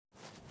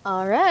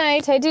All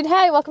right. Hey, dude.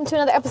 Hey, welcome to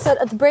another episode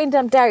of the Brain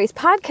Dump Diaries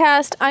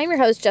podcast. I'm your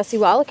host, Jessie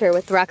Wallaker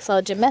with the Rock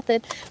Solid Gym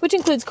Method, which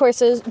includes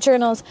courses,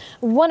 journals,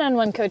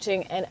 one-on-one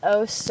coaching, and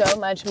oh, so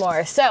much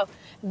more. So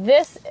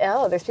there's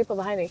people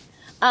behind me.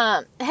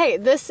 Hey,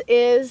 this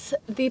is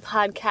the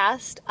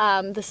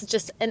podcast. This is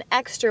just an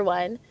extra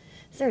one.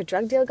 Is there a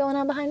drug deal going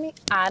on behind me?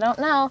 I don't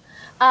know.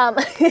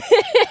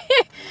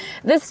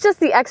 This is just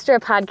the extra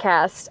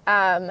podcast.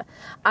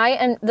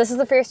 This is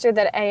the first year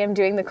that I am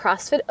doing the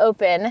CrossFit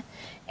Open,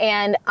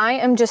 and I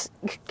am just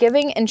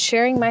giving and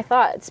sharing my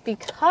thoughts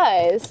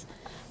because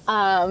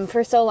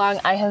for so long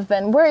I have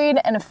been worried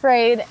and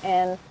afraid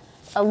and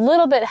a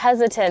little bit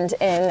hesitant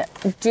in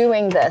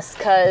doing this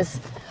because,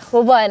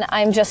 well, one,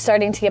 I'm just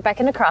starting to get back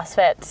into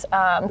CrossFit,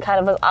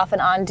 kind of off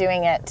and on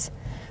doing it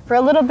for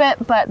a little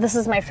bit, but this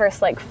is my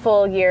first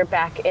full year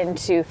back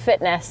into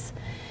fitness,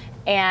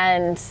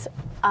 and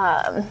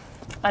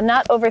I'm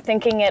not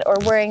overthinking it or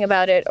worrying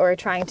about it or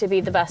trying to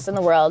be the best in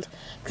the world,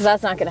 because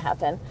that's not going to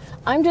happen.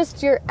 I'm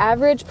just your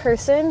average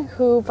person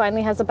who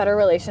finally has a better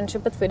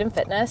relationship with food and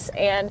fitness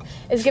and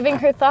is giving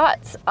her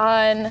thoughts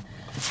on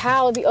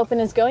how the Open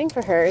is going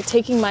for her,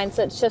 taking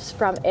mindset shifts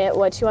from it,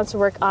 what she wants to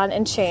work on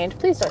and change.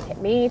 Please don't hit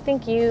me.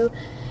 Thank you.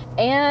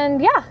 And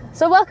yeah,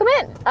 so welcome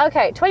in.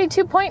 Okay,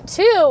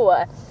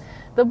 22.2.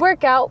 The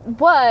workout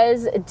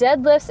was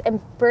deadlifts and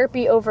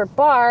burpee over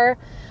bar,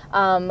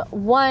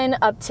 1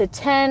 up to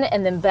 10,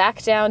 and then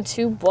back down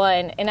to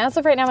 1. And as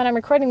of right now, when I'm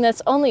recording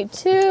this, only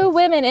 2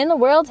 women in the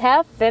world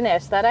have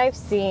finished that I've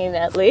seen,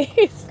 at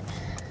least.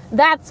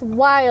 That's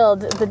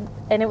wild.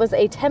 And it was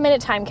a 10-minute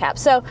time cap.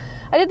 So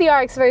I did the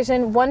RX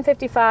version,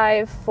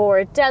 155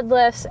 for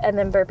deadlifts, and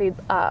then burpee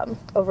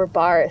over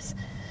bars.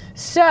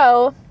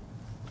 So,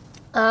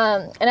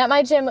 and at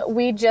my gym,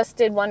 we just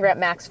did 1 rep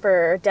max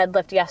for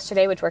deadlift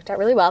yesterday, which worked out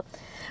really well.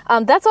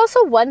 That's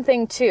also one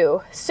thing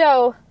too.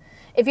 So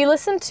if you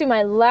listen to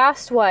my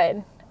last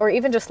one, or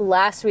even just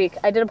last week,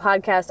 I did a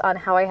podcast on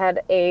how I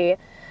had a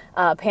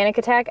panic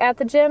attack at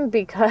the gym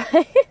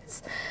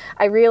because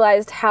I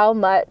realized how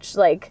much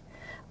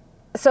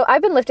so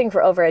I've been lifting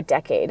for over a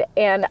decade,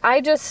 and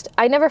I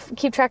never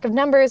keep track of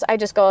numbers. I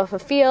just go off a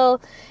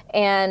feel,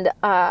 and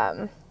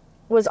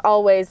was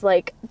always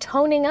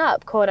toning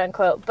up, quote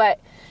unquote, but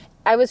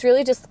I was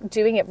really just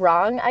doing it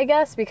wrong, I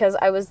guess, because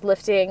I was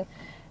lifting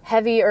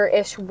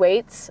heavier-ish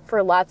weights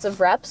for lots of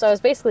reps. So I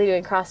was basically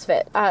doing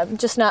CrossFit,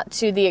 just not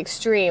to the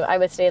extreme. I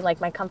would stay in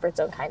my comfort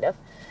zone kind of,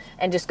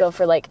 and just go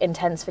for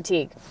intense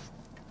fatigue.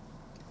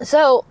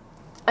 So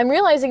I'm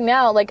realizing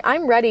now,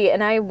 I'm ready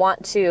and I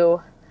want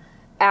to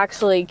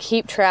actually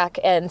keep track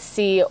and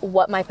see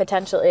what my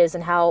potential is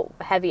and how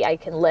heavy I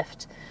can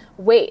lift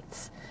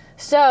weights.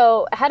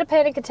 So I had a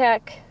panic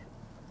attack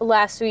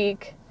last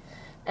week,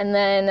 and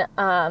then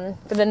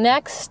for the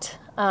next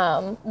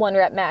 1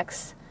 rep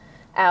max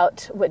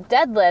out with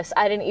deadlifts,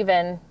 I didn't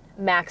even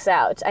max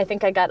out. I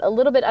think I got a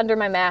little bit under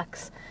my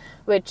max,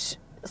 which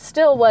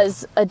still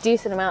was a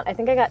decent amount. I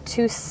think I got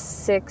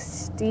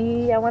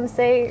 260, I want to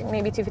say,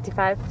 maybe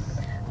 255.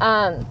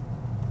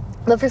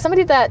 But for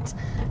somebody that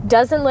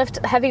doesn't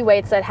lift heavy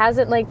weights, that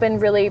hasn't been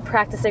really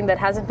practicing, that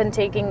hasn't been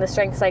taking the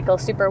strength cycle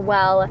super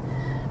well,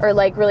 or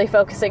really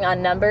focusing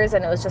on numbers,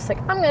 and it was just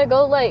I'm gonna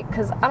go light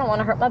because I don't want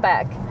to hurt my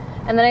back.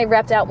 And then I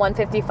repped out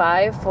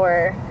 155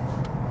 for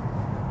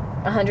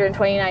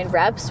 129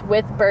 reps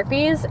with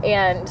burpees,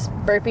 and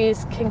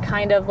burpees can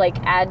kind of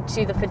add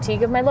to the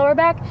fatigue of my lower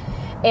back.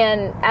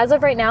 And as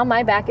of right now,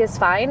 my back is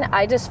fine.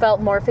 I just felt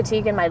more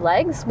fatigue in my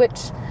legs,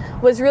 which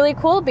was really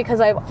cool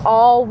because I've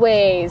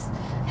always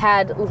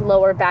had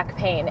lower back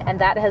pain, and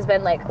that has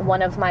been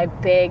one of my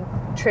big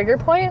trigger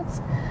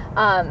points,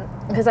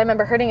 because I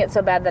remember hurting it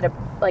so bad that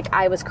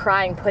I was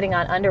crying putting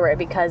on underwear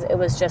because it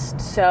was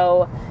just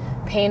so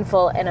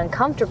painful and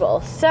uncomfortable.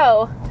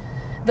 So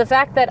the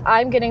fact that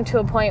I'm getting to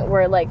a point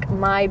where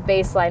my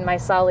baseline, my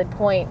solid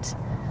point,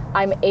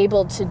 I'm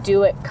able to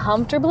do it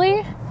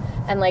comfortably,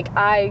 and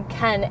I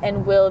can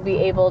and will be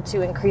able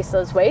to increase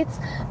those weights,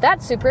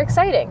 that's super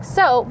exciting.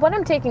 So what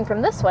I'm taking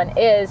from this one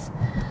is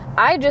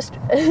I just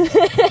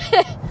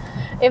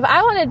if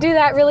I want to do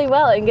that really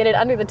well and get it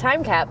under the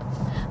time cap,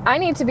 I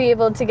need to be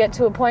able to get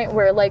to a point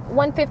where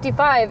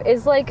 155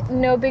 is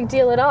no big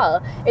deal at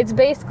all. It's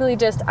basically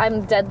just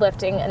I'm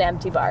deadlifting an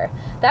empty bar.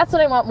 That's what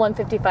I want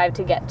 155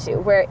 to get to,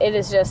 where it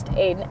is just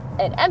an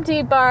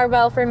empty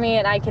barbell for me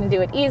and I can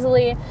do it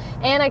easily,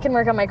 and I can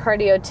work on my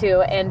cardio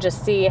too and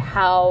just see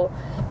how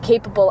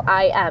capable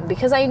I am,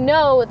 because I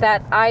know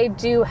that I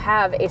do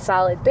have a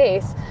solid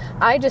base.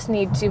 I just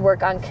need to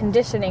work on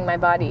conditioning my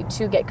body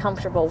to get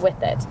comfortable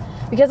with it,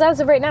 because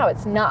as of right now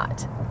it's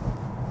not.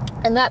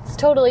 And that's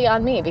totally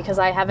on me because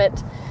I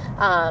haven't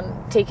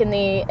taken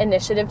the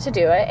initiative to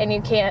do it. And you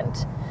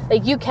can't,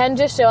 you can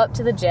just show up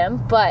to the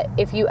gym, but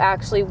if you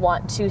actually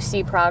want to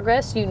see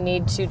progress, you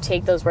need to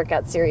take those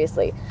workouts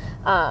seriously,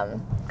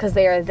 because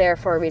they are there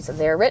for a reason.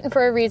 They are written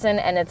for a reason,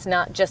 and it's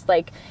not just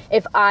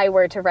if I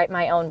were to write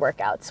my own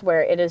workouts,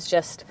 where it is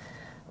just,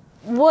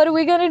 what are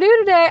we going to do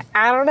today?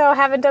 I don't know.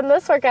 Haven't done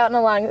this workout in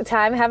a long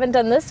time. Haven't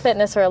done this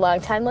fitness for a long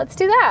time. Let's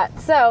do that.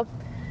 So,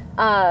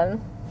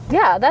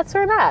 yeah, that's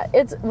where I'm at.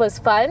 It was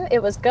fun.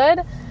 It was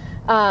good.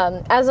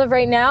 As of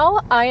right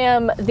now, I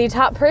am the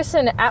top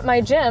person at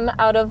my gym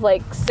out of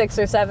like 6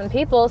 or 7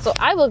 people, so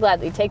I will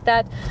gladly take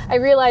that. I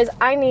realize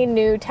I need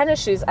new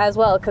tennis shoes as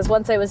well, because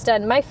once I was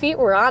done, my feet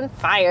were on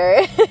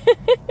fire.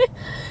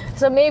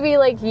 So maybe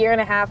like 1.5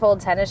 year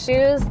old tennis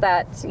shoes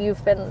that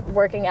you've been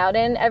working out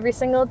in every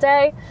single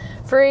day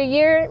for a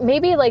year,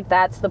 maybe like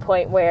that's the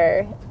point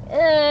where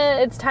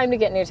it's time to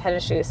get new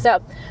tennis shoes.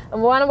 So I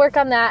want to work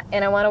on that,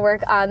 and I want to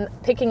work on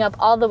picking up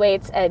all the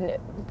weights and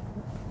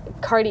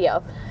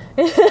cardio,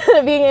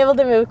 being able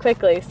to move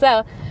quickly.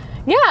 So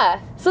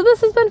yeah, so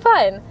this has been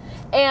fun.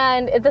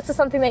 And if this is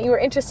something that you were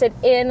interested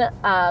in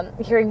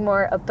hearing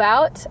more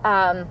about,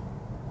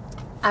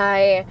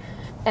 I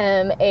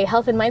am a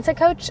health and mindset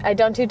coach. I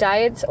don't do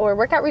diets or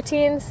workout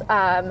routines.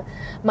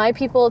 My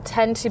people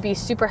tend to be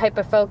super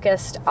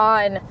hyper-focused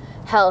on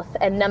health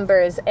and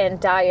numbers and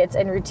diets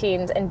and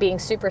routines and being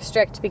super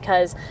strict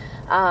because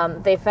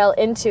they fell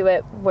into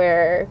it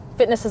where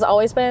fitness has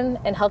always been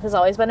and health has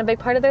always been a big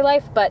part of their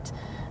life, but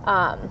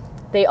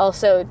they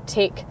also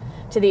take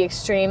to the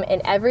extreme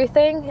in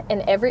everything,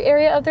 in every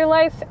area of their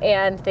life,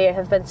 and they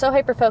have been so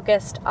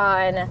hyper-focused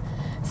on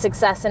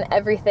success in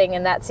everything,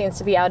 and that seems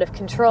to be out of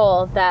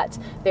control, that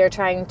they're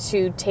trying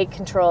to take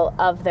control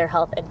of their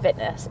health and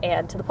fitness,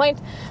 and to the point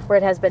where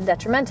it has been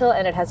detrimental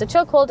and it has a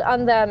chokehold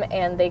on them,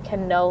 and they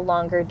can no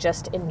longer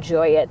just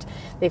enjoy it.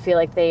 They feel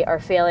like they are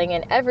failing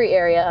in every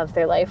area of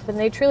their life when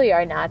they truly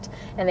are not,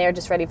 and they are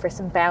just ready for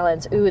some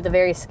balance. Ooh, the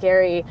very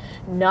scary,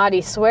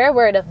 naughty swear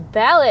word of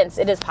balance.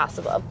 It is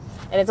possible.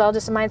 And it's all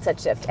just a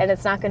mindset shift. And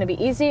it's not going to be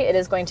easy. It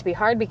is going to be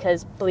hard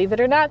because, believe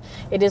it or not,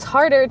 it is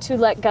harder to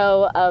let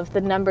go of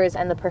the numbers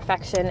and the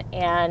perfection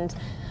and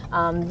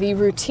the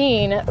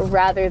routine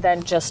rather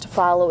than just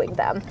following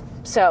them.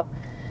 So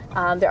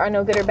there are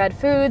no good or bad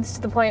foods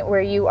to the point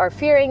where you are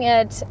fearing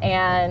it,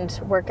 and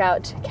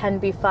workout can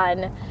be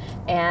fun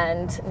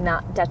and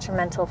not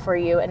detrimental for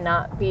you and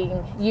not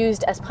being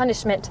used as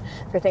punishment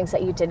for things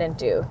that you didn't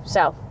do.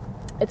 So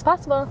it's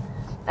possible.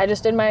 I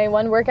just did my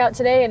one workout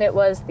today, and it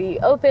was the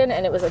open,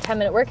 and it was a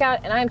 10-minute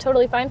workout, and I am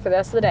totally fine for the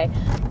rest of the day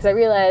because I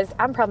realized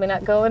I'm probably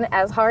not going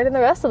as hard in the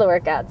rest of the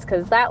workouts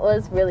because that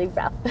was really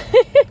rough.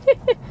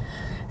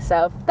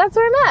 So that's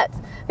where I'm at.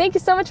 Thank you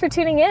so much for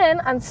tuning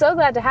in. I'm so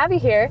glad to have you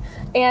here.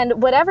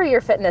 And whatever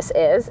your fitness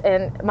is,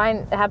 and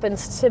mine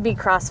happens to be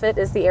CrossFit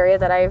is the area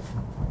that I've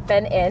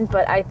been in,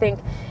 but I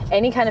think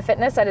any kind of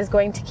fitness that is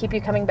going to keep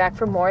you coming back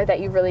for more, that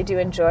you really do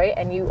enjoy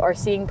and you are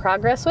seeing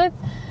progress with,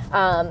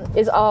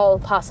 is all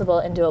possible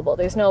and doable.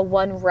 There's no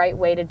one right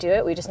way to do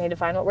it. We just need to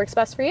find what works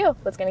best for you,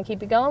 what's going to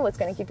keep you going, what's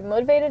going to keep you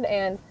motivated,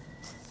 and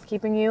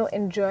keeping you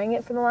enjoying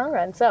it for the long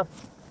run. So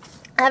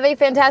have a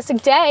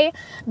fantastic day.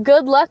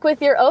 Good luck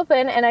with your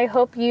open, and I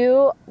hope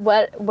you,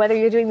 whether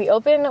you're doing the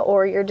open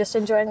or you're just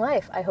enjoying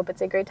life, I hope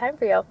it's a great time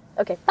for you.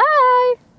 Okay, bye!